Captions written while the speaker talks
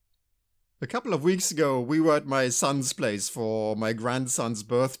A couple of weeks ago, we were at my son's place for my grandson's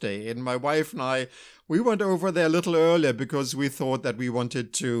birthday, and my wife and we went over there a little earlier because we thought that we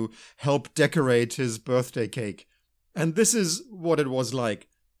wanted to help decorate his birthday cake. And this is what it was like.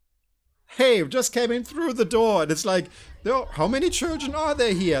 Hey, we just came in through the door, and it's like, how many children are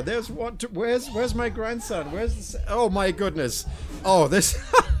there here? There's one. Where's my grandson? Oh my goodness! Oh, this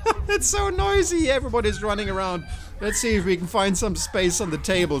it's so noisy. Everybody's running around. Let's see if we can find some space on the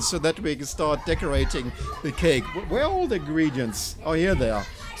table so that we can start decorating the cake. Where are all the ingredients? Oh, here they are.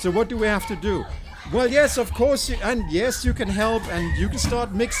 So what do we have to do? Well, yes, of course, yes, you can help, and you can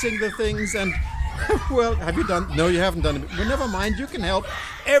start mixing the things and. Well, have you done? No, you haven't done it. Well, never mind. You can help.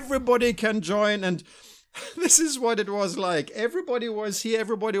 Everybody can join. And this is what it was like. Everybody was here.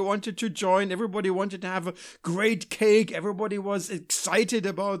 Everybody wanted to join. Everybody wanted to have a great cake. Everybody was excited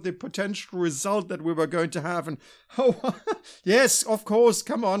about the potential result that we were going to have. And oh, yes, of course.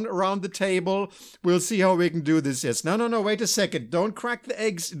 Come on around the table. We'll see how we can do this. Yes. No. Wait a second. Don't crack the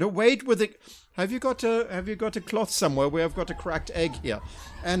eggs. No, wait with it. Have you got a cloth somewhere where I've got a cracked egg here?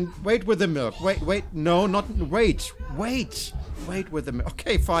 And wait with the milk. Wait. No, not wait. Wait with the milk.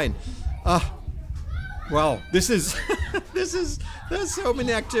 Okay, fine. Well, this is there's so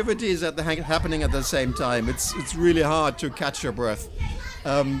many activities happening at the same time. It's really hard to catch your breath.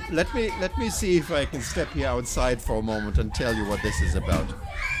 Let me see if I can step here outside for a moment and tell you what this is about.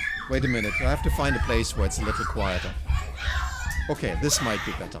 Wait a minute. I have to find a place where it's a little quieter. Okay, this might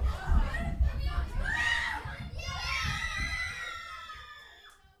be better.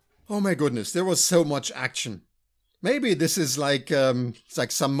 Oh my goodness, there was so much action. Maybe this is like it's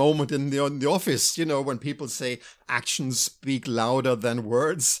like some moment in the office, when people say actions speak louder than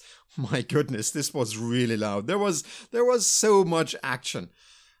words. My goodness, this was really loud. There was so much action.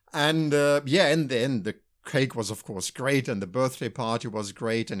 And in the end, the cake was of course great, and the birthday party was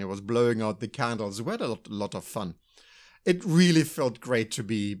great, and it was blowing out the candles. We had a lot of fun. It really felt great to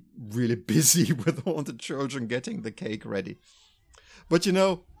be really busy with all the children getting the cake ready. But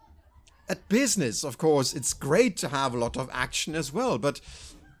at business, of course, it's great to have a lot of action as well, but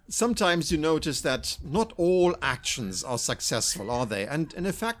sometimes you notice that not all actions are successful, are they? And in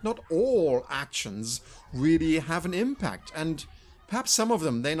fact, not all actions really have an impact, and perhaps some of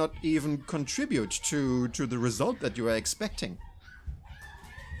them, they not even contribute to the result that you are expecting.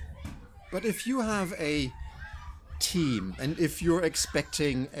 But if you have a team, and if you're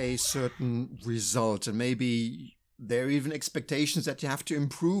expecting a certain result, and maybe there are even expectations that you have to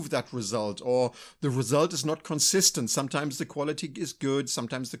improve that result, or the result is not consistent. Sometimes the quality is good,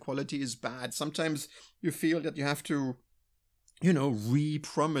 sometimes the quality is bad. Sometimes you feel that you have to,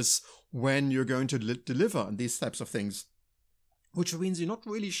 re-promise when you're going to deliver and these types of things, which means you're not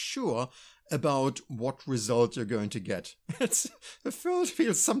really sure about what result you're going to get.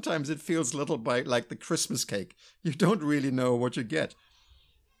 Sometimes it feels a little bit like the Christmas cake. You don't really know what you get.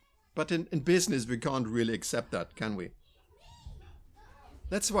 But in business, we can't really accept that, can we?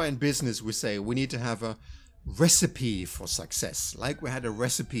 That's why in business we say we need to have a recipe for success. Like we had a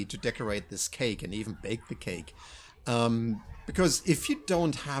recipe to decorate this cake and even bake the cake. Because if you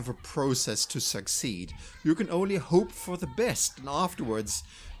don't have a process to succeed, you can only hope for the best. And afterwards,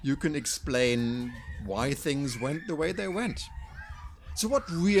 you can explain why things went the way they went. So what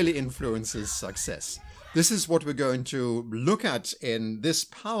really influences success? This is what we're going to look at in this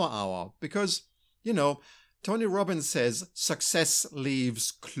Power Hour because, Tony Robbins says success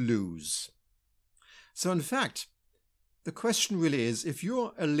leaves clues. So in fact, the question really is, if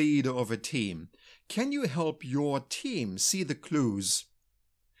you're a leader of a team, can you help your team see the clues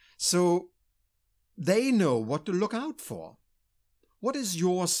so they know what to look out for? What is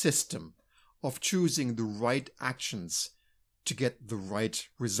your system of choosing the right actions to get the right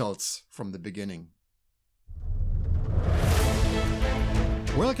results from the beginning?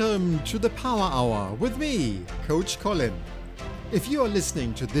 Welcome to the Power Hour with me, Coach Colin. If you are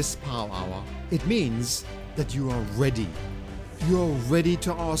listening to this Power Hour, it means that you are ready. You are ready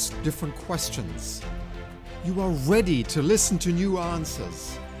to ask different questions. You are ready to listen to new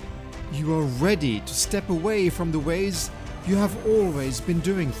answers. You are ready to step away from the ways you have always been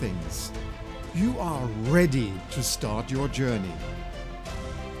doing things. You are ready to start your journey.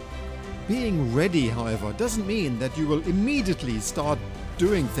 Being ready, however, doesn't mean that you will immediately start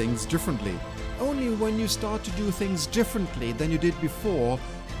doing things differently. Only when you start to do things differently than you did before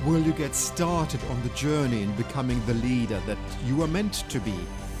will you get started on the journey in becoming the leader that you are meant to be.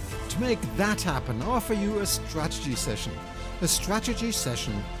 To make that happen, I offer you a strategy session. A strategy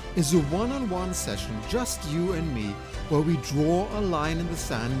session is a one-on-one session, just you and me, where we draw a line in the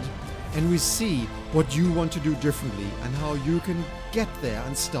sand and we see what you want to do differently and how you can get there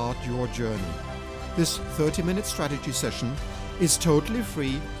and start your journey. This 30-minute strategy session is totally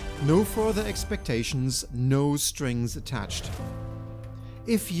free, no further expectations, no strings attached.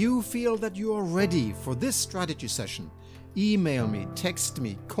 If you feel that you are ready for this strategy session, email me, text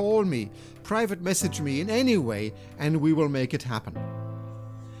me, call me, private message me in any way, and we will make it happen.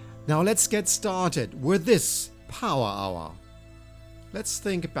 Now let's get started with this Power Hour. Let's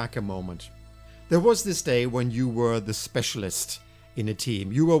think back a moment. There was this day when you were the specialist in a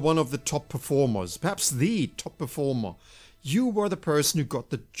team. You were one of the top performers, perhaps the top performer. You were the person who got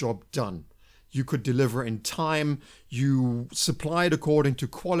the job done. You could deliver in time, you supplied according to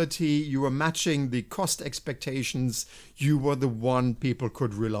quality, you were matching the cost expectations, you were the one people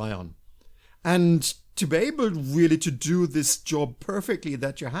could rely on. And to be able really to do this job perfectly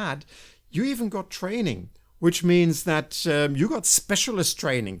that you had, you even got training, which means that you got specialist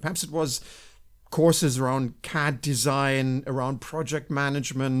training. Perhaps it was courses around CAD design, around project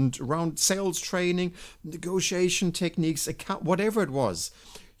management, around sales training, negotiation techniques, whatever it was.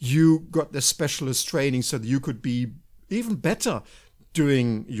 You got the specialist training so that you could be even better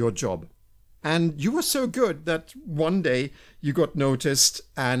doing your job. And you were so good that one day you got noticed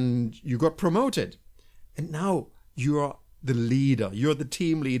and you got promoted. And now you are the leader, you're the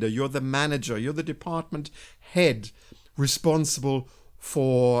team leader, you're the manager, you're the department head responsible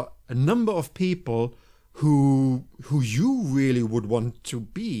for a number of people who you really would want to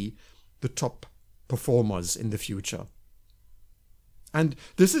be the top performers in the future. And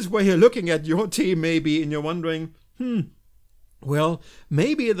this is where you're looking at your team maybe and you're wondering, well,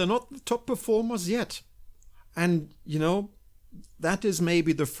 maybe they're not the top performers yet. And, that is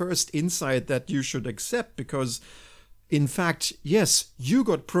maybe the first insight that you should accept, because in fact, yes, you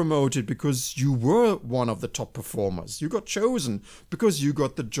got promoted because you were one of the top performers. You got chosen because you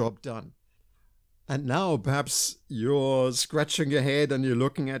got the job done. And now perhaps you're scratching your head and you're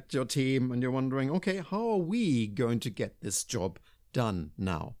looking at your team and you're wondering, okay, how are we going to get this job done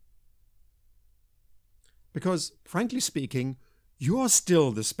now? Because frankly speaking, you are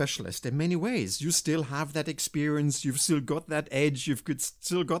still the specialist in many ways. You still have that experience. You've still got that edge. You've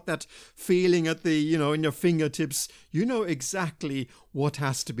still got that feeling at the, in your fingertips. You know exactly what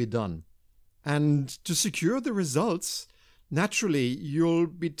has to be done. And to secure the results, naturally, you'll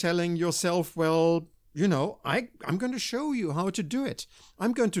be telling yourself, well, I'm going to show you how to do it.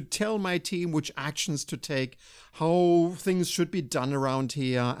 I'm going to tell my team which actions to take, how things should be done around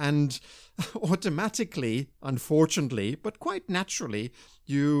here. And automatically, unfortunately, but quite naturally,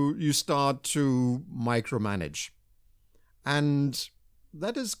 you start to micromanage. And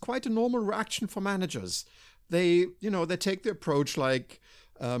that is quite a normal reaction for managers. They take the approach like,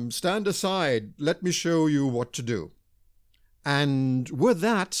 stand aside, let me show you what to do. And with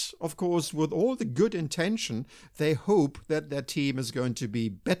that, of course, with all the good intention, they hope that their team is going to be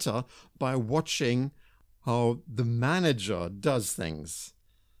better by watching how the manager does things.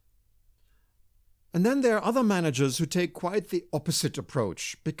 And then there are other managers who take quite the opposite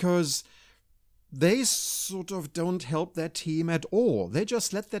approach, because they sort of don't help their team at all. They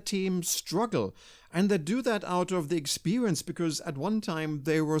just let their team struggle. And they do that out of the experience, because at one time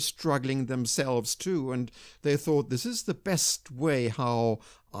they were struggling themselves too. And they thought, this is the best way how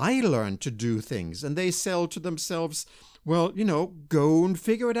I learn to do things. And they sell to themselves, well, go and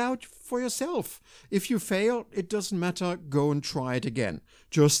figure it out for yourself. If you fail, it doesn't matter. Go and try it again.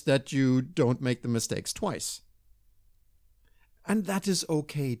 Just that you don't make the mistakes twice. And that is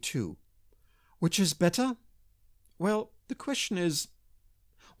okay too. Which is better? Well, the question is,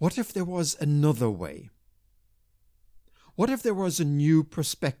 what if there was another way? What if there was a new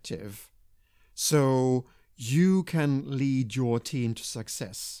perspective so you can lead your team to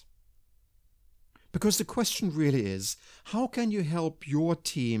success? Because the question really is, how can you help your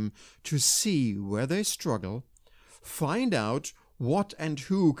team to see where they struggle, find out what and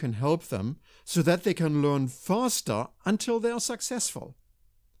who can help them so that they can learn faster until they are successful?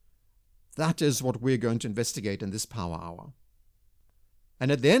 That is what we're going to investigate in this Power Hour.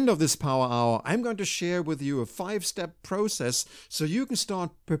 And at the end of this Power Hour, I'm going to share with you a 5-step process so you can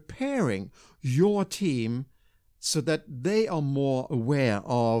start preparing your team so that they are more aware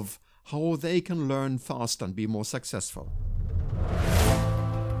of how they can learn faster and be more successful.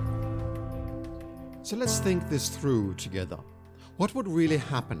 So let's think this through together. What would really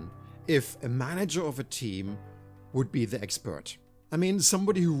happen if a manager of a team would be the expert? I mean,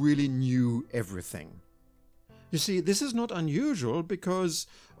 somebody who really knew everything. You see, this is not unusual because,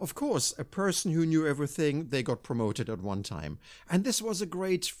 of course, a person who knew everything, they got promoted at one time. And this was a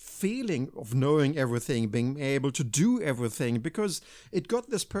great feeling of knowing everything, being able to do everything, because it got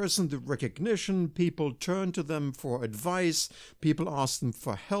this person the recognition. People turned to them for advice. People asked them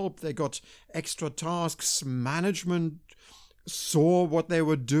for help. They got extra tasks. Management saw what they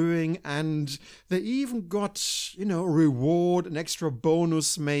were doing, and they even got, a reward, an extra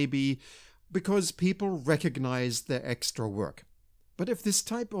bonus maybe, because people recognized their extra work. But if this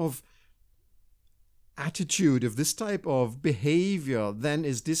type of attitude, if this type of behavior then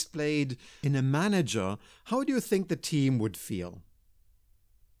is displayed in a manager, how do you think the team would feel?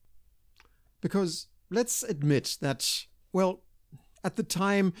 Because let's admit that, at the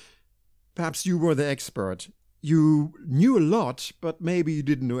time, perhaps you were the expert. You knew a lot, but maybe you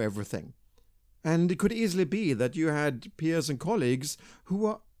didn't know everything. And it could easily be that you had peers and colleagues who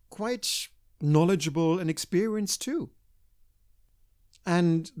were quite knowledgeable and experienced too.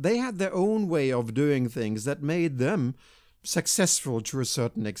 And they had their own way of doing things that made them successful to a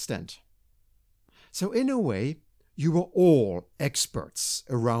certain extent. So in a way, you were all experts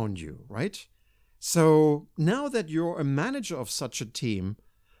around you, right? So now that you're a manager of such a team,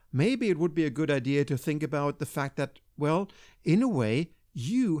 maybe it would be a good idea to think about the fact that, in a way,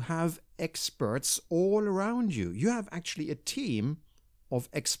 you have experts all around you. You have actually a team of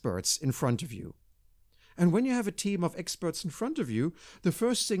experts in front of you. And when you have a team of experts in front of you, the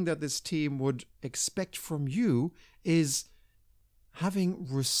first thing that this team would expect from you is having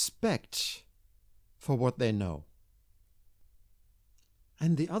respect for what they know.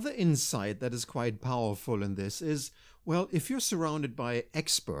 And the other insight that is quite powerful in this is, if you're surrounded by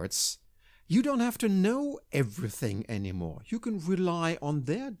experts, you don't have to know everything anymore. You can rely on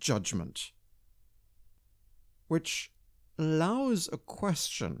their judgment, which allows a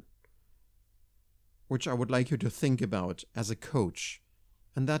question which I would like you to think about as a coach.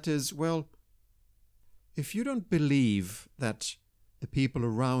 And that is, if you don't believe that the people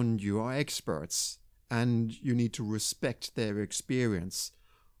around you are experts and you need to respect their experience,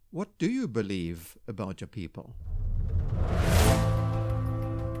 what do you believe about your people?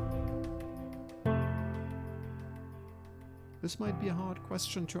 This might be a hard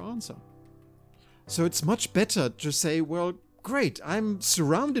question to answer. So it's much better to say, great, I'm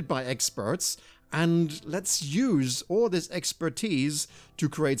surrounded by experts, and let's use all this expertise to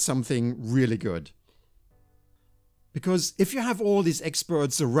create something really good. Because if you have all these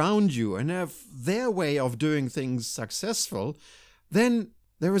experts around you and have their way of doing things successful, then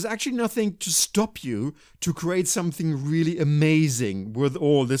there is actually nothing to stop you to create something really amazing with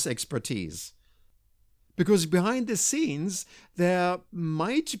all this expertise. Because behind the scenes, there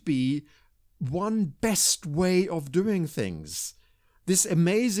might be one best way of doing things. This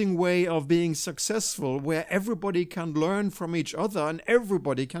amazing way of being successful where everybody can learn from each other and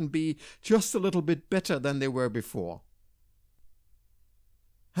everybody can be just a little bit better than they were before.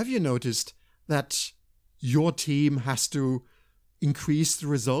 Have you noticed that your team has to increase the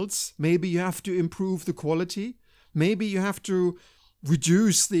results? Maybe you have to improve the quality. Maybe you have to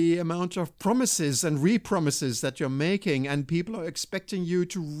reduce the amount of promises and re-promises that you're making, and people are expecting you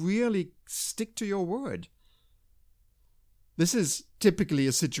to really stick to your word. This is typically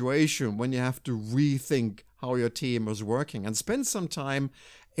a situation when you have to rethink how your team is working and spend some time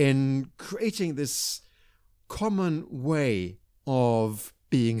in creating this common way of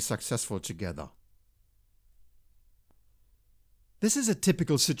being successful together. This is a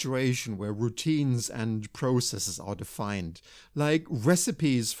typical situation where routines and processes are defined, like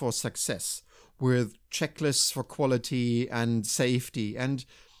recipes for success, with checklists for quality and safety, and,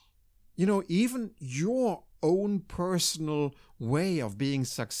 even your own personal way of being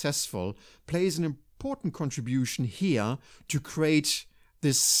successful plays an important contribution here to create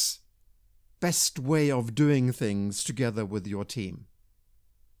this best way of doing things together with your team.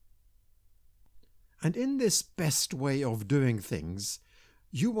 And in this best way of doing things,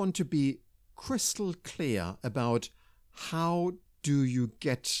 you want to be crystal clear about how do you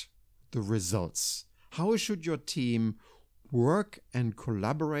get the results. How should your team work and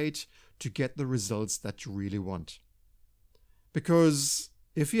collaborate to get the results that you really want? Because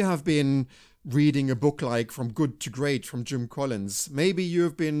if you have been reading a book like From Good to Great from Jim Collins, maybe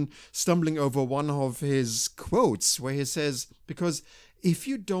you've been stumbling over one of his quotes where he says, because if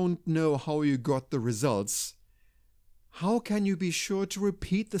you don't know how you got the results, how can you be sure to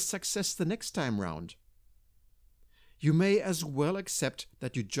repeat the success the next time round? You may as well accept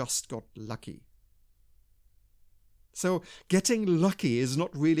that you just got lucky. So getting lucky is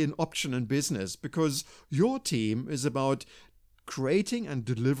not really an option in business, because your team is about creating and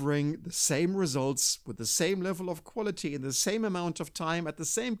delivering the same results with the same level of quality in the same amount of time at the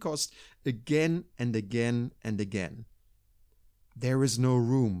same cost again and again and again. There is no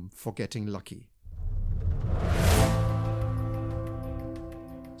room for getting lucky.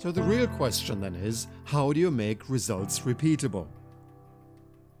 So the real question then is, how do you make results repeatable?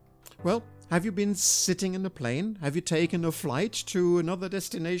 Well, have you been sitting in a plane? Have you taken a flight to another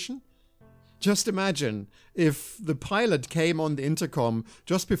destination? Just imagine if the pilot came on the intercom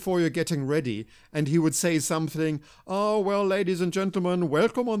just before you're getting ready and he would say something, "Oh, well, ladies and gentlemen,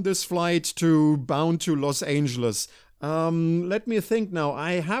 welcome on this flight bound to Los Angeles. Let me think now.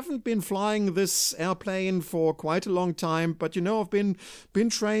 I haven't been flying this airplane for quite a long time, but I've been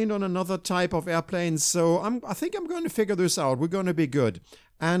trained on another type of airplane, so I think I'm going to figure this out. We're going to be good.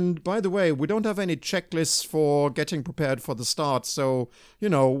 And by the way, we don't have any checklists for getting prepared for the start, so,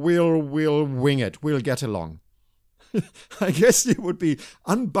 we'll wing it. We'll get along." I guess you would be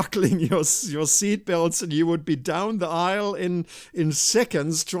unbuckling your seatbelts and you would be down the aisle in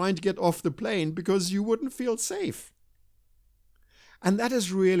seconds trying to get off the plane because you wouldn't feel safe. And that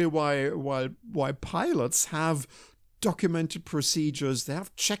is really why pilots have documented procedures. They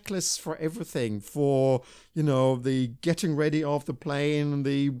have checklists for everything, for, the getting ready of the plane,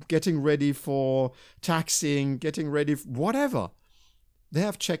 the getting ready for taxiing, getting ready for whatever. They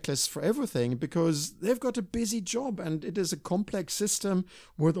have checklists for everything because they've got a busy job and it is a complex system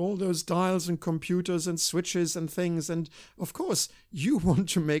with all those dials and computers and switches and things. And of course, you want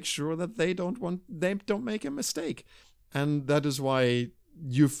to make sure that they don't make a mistake. And that is why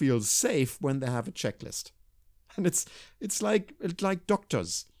you feel safe when they have a checklist. And it's like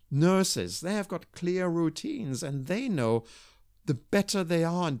doctors, nurses. They have got clear routines and they know the better they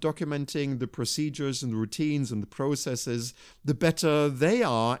are in documenting the procedures and the routines and the processes, the better they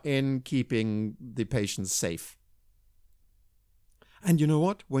are in keeping the patients safe. And you know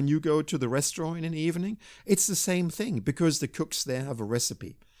what? When you go to the restaurant in an evening, it's the same thing because the cooks there have a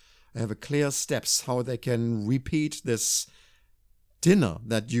recipe. They have a clear steps how they can repeat this dinner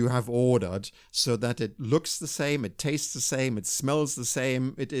that you have ordered so that it looks the same, it tastes the same, it smells the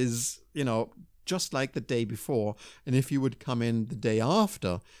same. It is, just like the day before. And if you would come in the day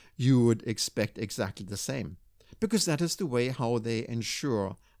after, you would expect exactly the same. Because that is the way how they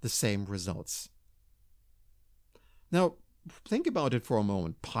ensure the same results. Now, think about it for a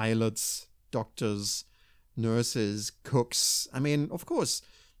moment. Pilots, doctors, nurses, cooks. I mean, of course,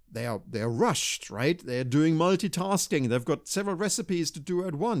 they are rushed, right? They're doing multitasking. They've got several recipes to do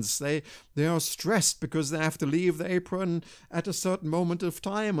at once. They are stressed because they have to leave the apron at a certain moment of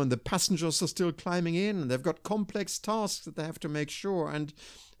time and the passengers are still climbing in and they've got complex tasks that they have to make sure and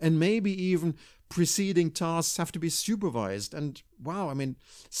maybe even preceding tasks have to be supervised. And wow, I mean,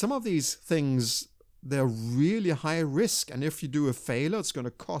 some of these things, they're really high risk, and if you do a failure, it's going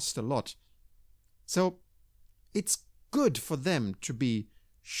to cost a lot. So it's good for them to be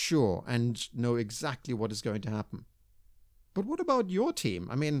sure and know exactly what is going to happen. But what about your team?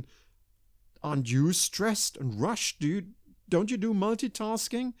 I mean, aren't you stressed and rushed? Don't you do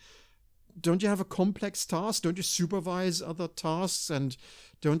multitasking? Don't you have a complex task? Don't you supervise other tasks? And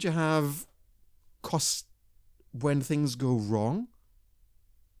don't you have costs when things go wrong?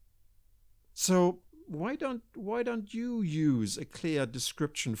 So why don't you use a clear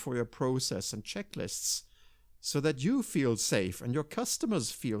description for your process and checklists so that you feel safe and your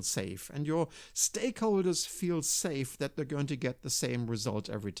customers feel safe and your stakeholders feel safe that they're going to get the same result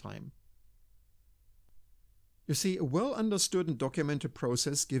every time? You see, a well understood and documented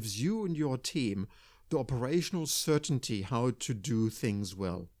process gives you and your team the operational certainty how to do things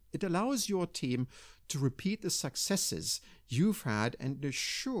well. It allows your team to repeat the successes you've had and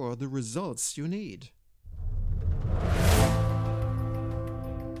assure the results you need.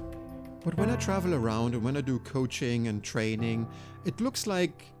 But when I travel around and when I do coaching and training, it looks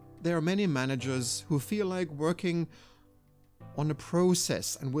like there are many managers who feel like working on a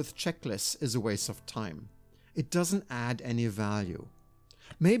process and with checklists is a waste of time. It doesn't add any value.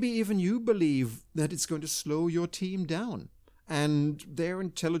 Maybe even you believe that it's going to slow your team down and they're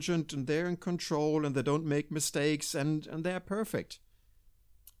intelligent and they're in control and they don't make mistakes and they're perfect.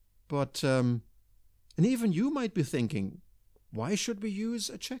 But, and even you might be thinking, why should we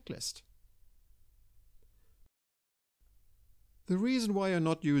use a checklist? The reason why you're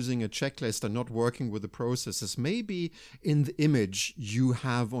not using a checklist and not working with the processes may be in the image you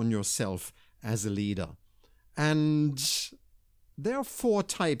have on yourself as a leader. And there are 4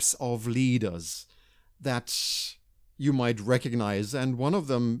 types of leaders that you might recognize, and one of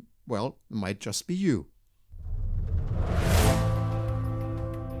them, well, might just be you.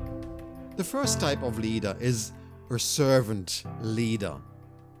 The first type of leader is or servant leader.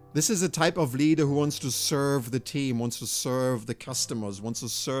 This is a type of leader who wants to serve the team, wants to serve the customers, wants to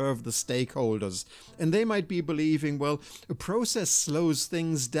serve the stakeholders. And they might be believing, well, a process slows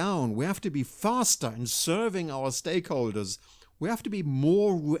things down. We have to be faster in serving our stakeholders. We have to be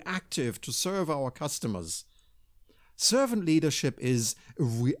more reactive to serve our customers. Servant leadership is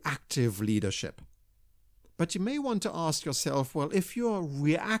reactive leadership. But you may want to ask yourself, well, if you're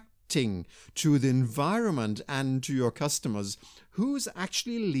reacting to the environment and to your customers, who's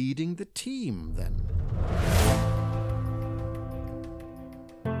actually leading the team then?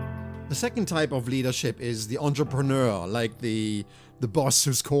 The second type of leadership is the entrepreneur, like the boss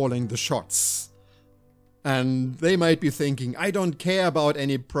who's calling the shots. And they might be thinking, I don't care about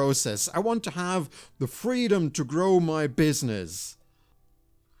any process. I want to have the freedom to grow my business.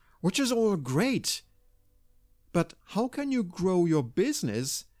 Which is all great. But how can you grow your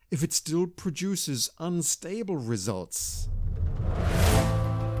business if it still produces unstable results?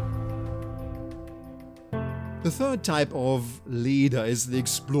 The third type of leader is the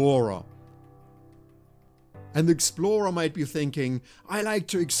explorer. And the explorer might be thinking, I like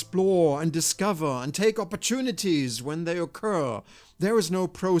to explore and discover and take opportunities when they occur. There is no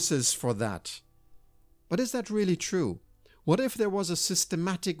process for that. But is that really true? What if there was a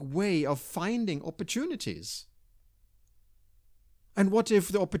systematic way of finding opportunities? And what if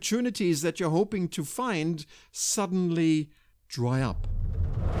the opportunities that you're hoping to find suddenly dry up?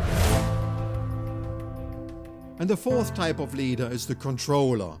 And the fourth type of leader is the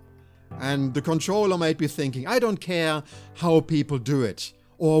controller. And the controller might be thinking, I don't care how people do it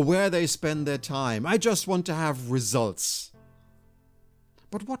or where they spend their time. I just want to have results.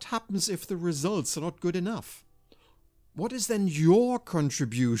 But what happens if the results are not good enough? What is then your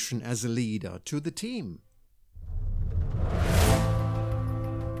contribution as a leader to the team?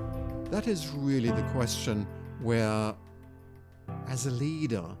 That is really the question where, as a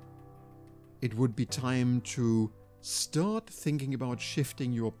leader, it would be time to start thinking about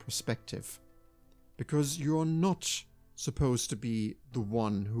shifting your perspective, because you're not supposed to be the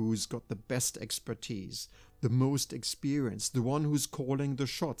one who's got the best expertise, the most experience, the one who's calling the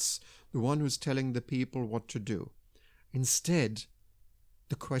shots, the one who's telling the people what to do. Instead,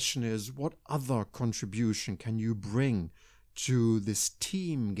 the question is, what other contribution can you bring to this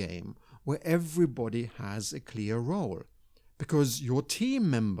team game where everybody has a clear role? Because your team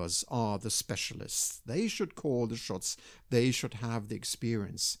members are the specialists. They should call the shots. They should have the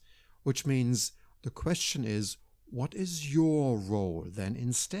experience. Which means the question is, what is your role then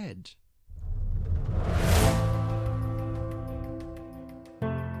instead?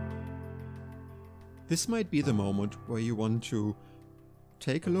 This might be the moment where you want to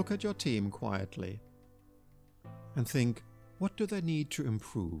take a look at your team quietly and think, what do they need to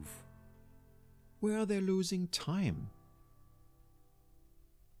improve? Where are they losing time?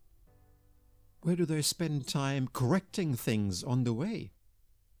 Where do they spend time correcting things on the way?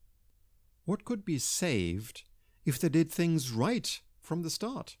 What could be saved if they did things right from the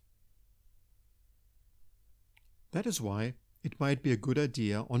start? That is why it might be a good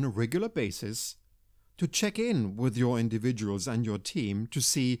idea on a regular basis to check in with your individuals and your team to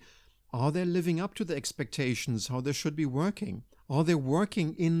see, are they living up to the expectations, how they should be working? Are they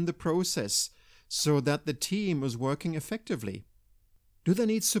working in the process so that the team is working effectively? Do they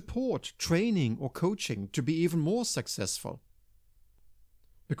need support, training, or coaching to be even more successful?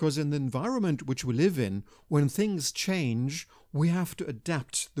 Because in the environment which we live in, when things change, we have to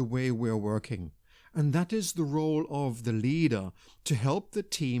adapt the way we're working. And that is the role of the leader, to help the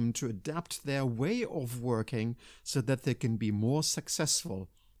team to adapt their way of working so that they can be more successful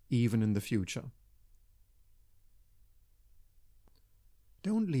even in the future.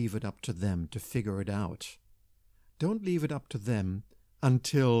 Don't leave it up to them to figure it out. Don't leave it up to them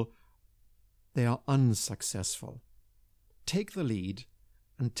until they are unsuccessful. Take the lead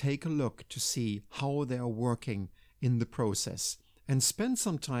and take a look to see how they are working in the process, and spend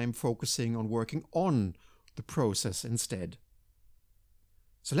some time focusing on working on the process instead.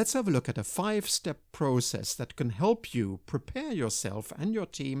 So let's have a look at a 5-step process that can help you prepare yourself and your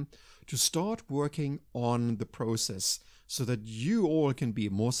team to start working on the process so that you all can be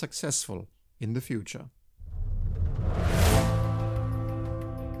more successful in the future.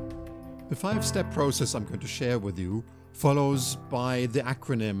 The 5-step process I'm going to share with you follows by the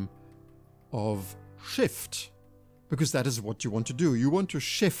acronym of SHIFT, because that is what you want to do. You want to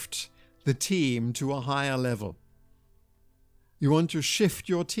shift the team to a higher level. You want to shift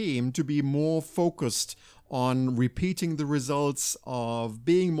your team to be more focused on repeating the results, of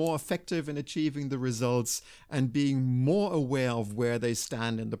being more effective in achieving the results, and being more aware of where they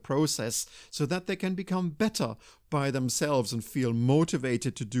stand in the process so that they can become better by themselves and feel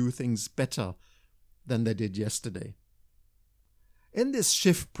motivated to do things better than they did yesterday. In this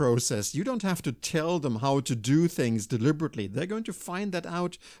shift process, you don't have to tell them how to do things deliberately. They're going to find that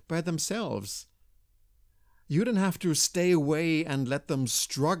out by themselves. You don't have to stay away and let them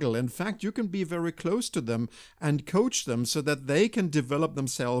struggle. In fact, you can be very close to them and coach them so that they can develop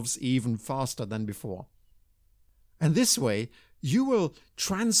themselves even faster than before. And this way, you will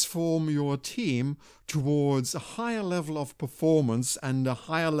transform your team towards a higher level of performance and a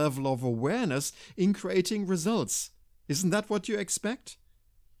higher level of awareness in creating results. Isn't that what you expect?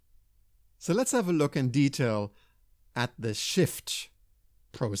 So let's have a look in detail at the shift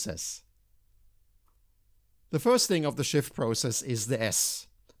process. The first thing of the shift process is the S.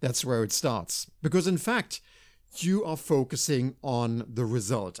 That's where it starts. Because in fact, you are focusing on the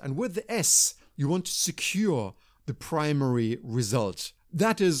result. And with the S, you want to secure the primary result.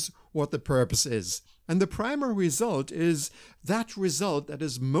 That is what the purpose is. And the primary result is that result that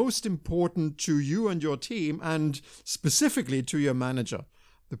is most important to you and your team, and specifically to your manager.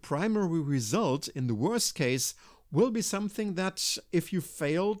 The primary result, in the worst case, will be something that if you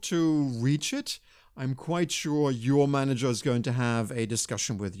fail to reach it, I'm quite sure your manager is going to have a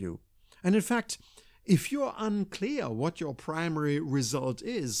discussion with you. And in fact, if you're unclear what your primary result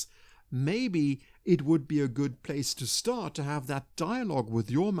is, maybe it would be a good place to start to have that dialogue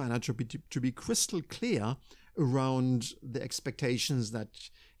with your manager to be crystal clear around the expectations that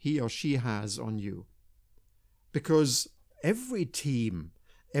he or she has on you. Because every team,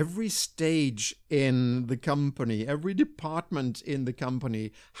 every stage in the company, every department in the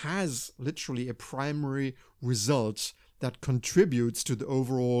company has literally a primary result that contributes to the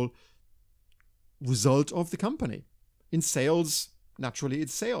overall result of the company. In sales, naturally,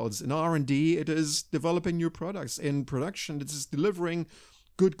 it's sales. In R&D, it is developing new products. In production, it is delivering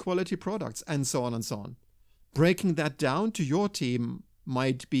good quality products, and so on and so on. Breaking that down to your team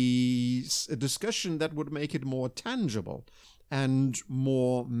might be a discussion that would make it more tangible and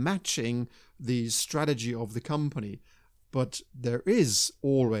more matching the strategy of the company. But there is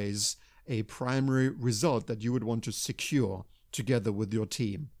always a primary result that you would want to secure together with your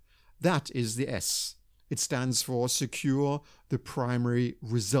team. That is the S. It stands for secure the primary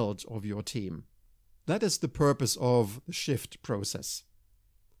result of your team. That is the purpose of the shift process.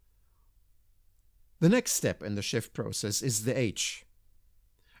 The next step in the shift process is the H.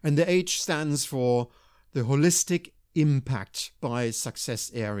 And the H stands for the holistic impact by success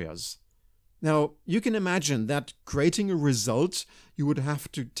areas. Now, you can imagine that creating a result, you would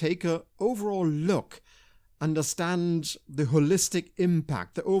have to take an overall look, understand the holistic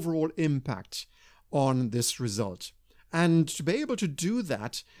impact, the overall impact on this result. And to be able to do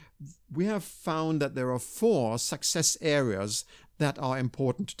that, we have found that there are 4 success areas that are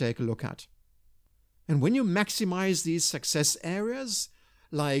important to take a look at. And when you maximize these success areas,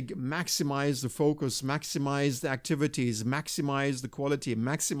 like maximize the focus, maximize the activities, maximize the quality,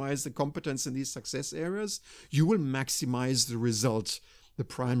 maximize the competence in these success areas, you will maximize the result, the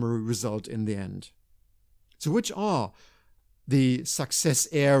primary result in the end. So which are the success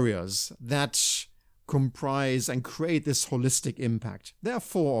areas that comprise and create this holistic impact? There are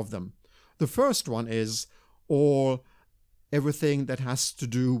 4 of them. The first one is everything that has to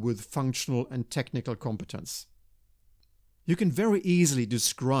do with functional and technical competence. You can very easily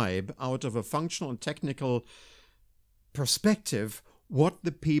describe out of a functional and technical perspective what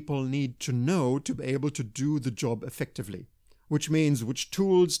the people need to know to be able to do the job effectively. Which means which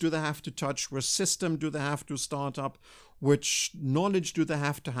tools do they have to touch, which system do they have to start up, which knowledge do they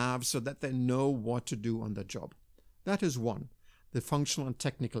have to have so that they know what to do on the job. That is one, the functional and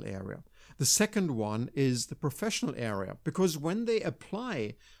technical area. The second one is the professional area, because when they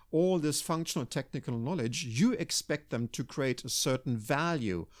apply all this functional technical knowledge, you expect them to create a certain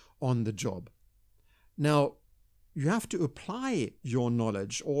value on the job. Now, you have to apply your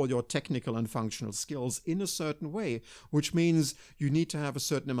knowledge or your technical and functional skills in a certain way, which means you need to have a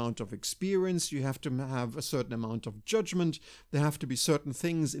certain amount of experience, you have to have a certain amount of judgment, there have to be certain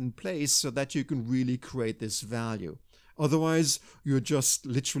things in place so that you can really create this value. Otherwise, you're just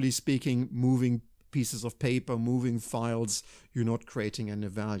literally speaking, moving pieces of paper, moving files, you're not creating any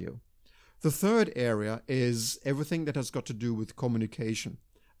value. The third area is everything that has got to do with communication.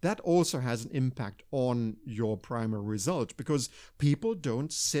 That also has an impact on your primary result, because people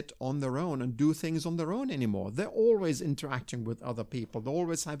don't sit on their own and do things on their own anymore. They're always interacting with other people. They're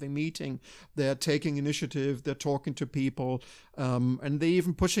always having meeting. They're taking initiative. They're talking to people, and they're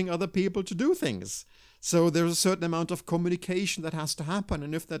even pushing other people to do things. So there's a certain amount of communication that has to happen.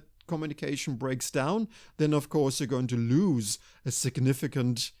 And if that communication breaks down, then of course you're going to lose a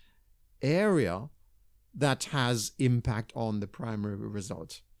significant area that has impact on the primary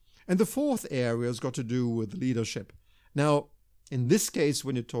result. And the fourth area has got to do with leadership. Now, in this case,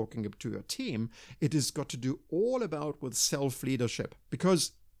 when you're talking to your team, it has got to do all about with self-leadership,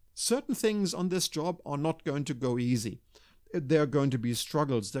 because certain things on this job are not going to go easy. There are going to be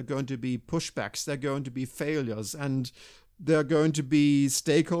struggles, there are going to be pushbacks, there are going to be failures, and there are going to be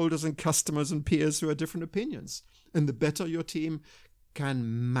stakeholders and customers and peers who have different opinions. And the better your team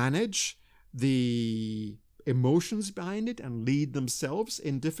can manage the emotions behind it and lead themselves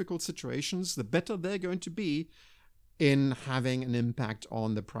in difficult situations, the better they're going to be in having an impact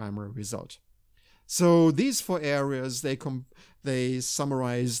on the primary result. So these four areas, they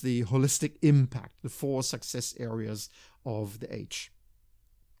summarize the holistic impact, the four success areas of the H.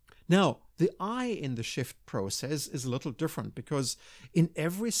 Now, the I in the shift process is a little different, because in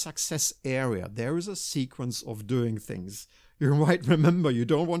every success area, there is a sequence of doing things. You might remember, you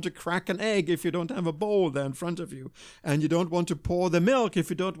don't want to crack an egg if you don't have a bowl there in front of you. And you don't want to pour the milk if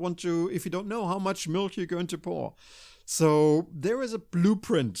you don't know how much milk you're going to pour. So there is a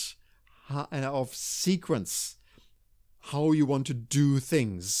blueprint of sequence, how you want to do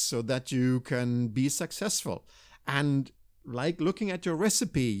things so that you can be successful. And like looking at your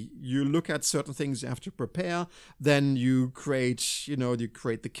recipe, you look at certain things you have to prepare, then you create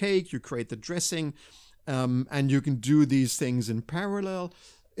the cake, you create the dressing, and you can do these things in parallel.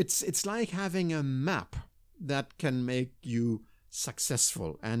 It's like having a map that can make you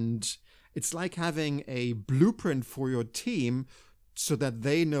successful, and it's like having a blueprint for your team so that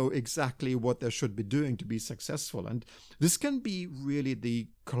they know exactly what they should be doing to be successful. And this can be really the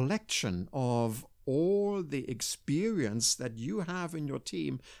collection of all the experience that you have in your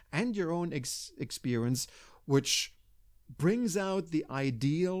team and your own experience, which brings out the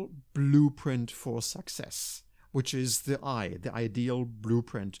ideal blueprint for success, which is the I, the ideal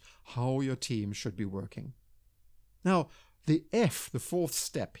blueprint, how your team should be working. Now, the F, the fourth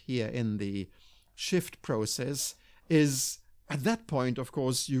step here in the shift process, is at that point, of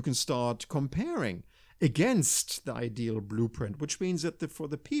course, you can start comparing against the ideal blueprint, which means that for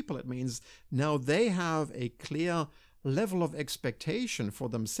the people, it means now they have a clear level of expectation for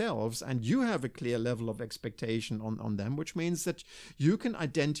themselves, and you have a clear level of expectation on them, which means that you can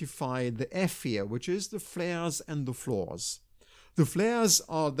identify the F here, which is the flares and the flaws. The flares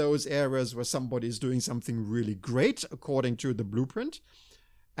are those areas where somebody is doing something really great according to the blueprint,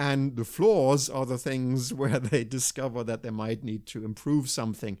 and the flaws are the things where they discover that they might need to improve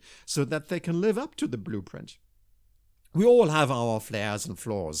something so that they can live up to the blueprint. We all have our flares and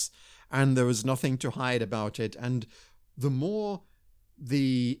flaws, and there is nothing to hide about it. And the more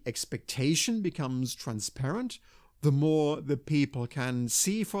the expectation becomes transparent, the more the people can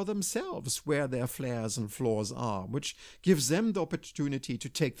see for themselves where their flares and flaws are, which gives them the opportunity to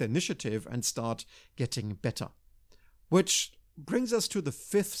take the initiative and start getting better. Which brings us to the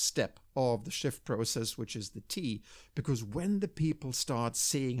fifth step of the shift process, which is the T, because when the people start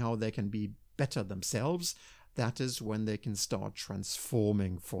seeing how they can be better themselves, that is when they can start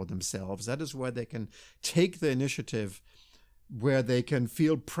transforming for themselves. That is where they can take the initiative, where they can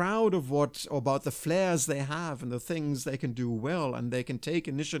feel proud of about the flares they have and the things they can do well, and they can take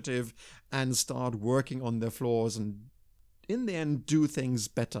initiative and start working on their flaws and in the end do things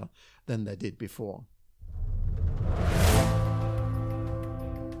better than they did before.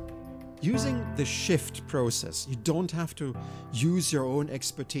 Using the shift process, you don't have to use your own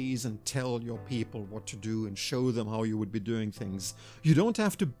expertise and tell your people what to do and show them how you would be doing things. You don't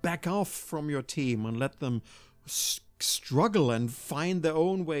have to back off from your team and let them struggle and find their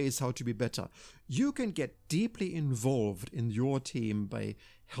own ways how to be better. You can get deeply involved in your team by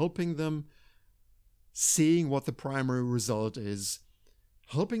helping them seeing what the primary result is,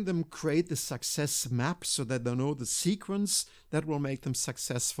 helping them create the success map so that they know the sequence that will make them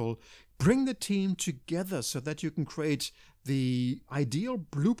successful. Bring the team together so that you can create the ideal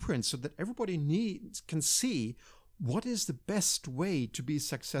blueprint so that everybody can see what is the best way to be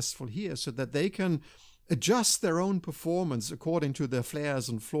successful here, so that they can adjust their own performance according to their flares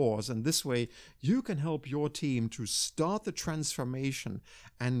and flaws. And this way, you can help your team to start the transformation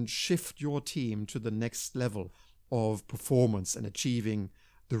and shift your team to the next level of performance and achieving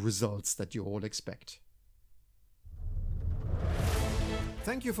the results that you all expect.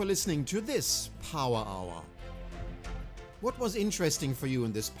 Thank you for listening to this Power Hour. What was interesting for you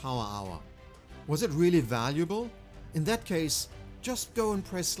in this Power Hour? Was it really valuable? In that case, just go and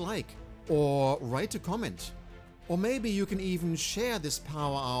press like or write a comment. Or maybe you can even share this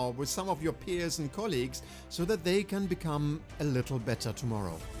power hour with some of your peers and colleagues so that they can become a little better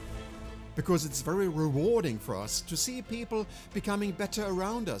tomorrow. Because it's very rewarding for us to see people becoming better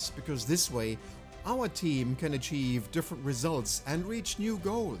around us, because this way our team can achieve different results and reach new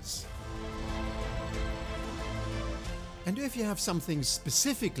goals. And if you have something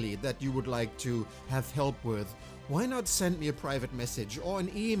specifically that you would like to have help with, why not send me a private message or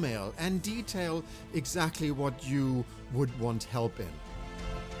an email and detail exactly what you would want help in.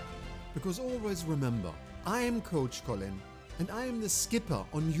 Because always remember, I am Coach Colin, and I am the skipper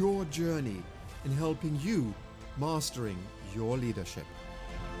on your journey in helping you mastering your leadership.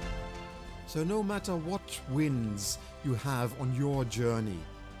 So no matter what winds you have on your journey,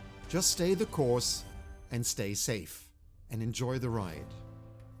 just stay the course and stay safe and enjoy the ride.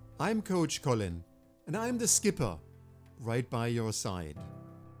 I'm Coach Colin, and I'm the skipper right by your side.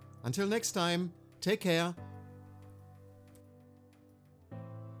 Until next time, take care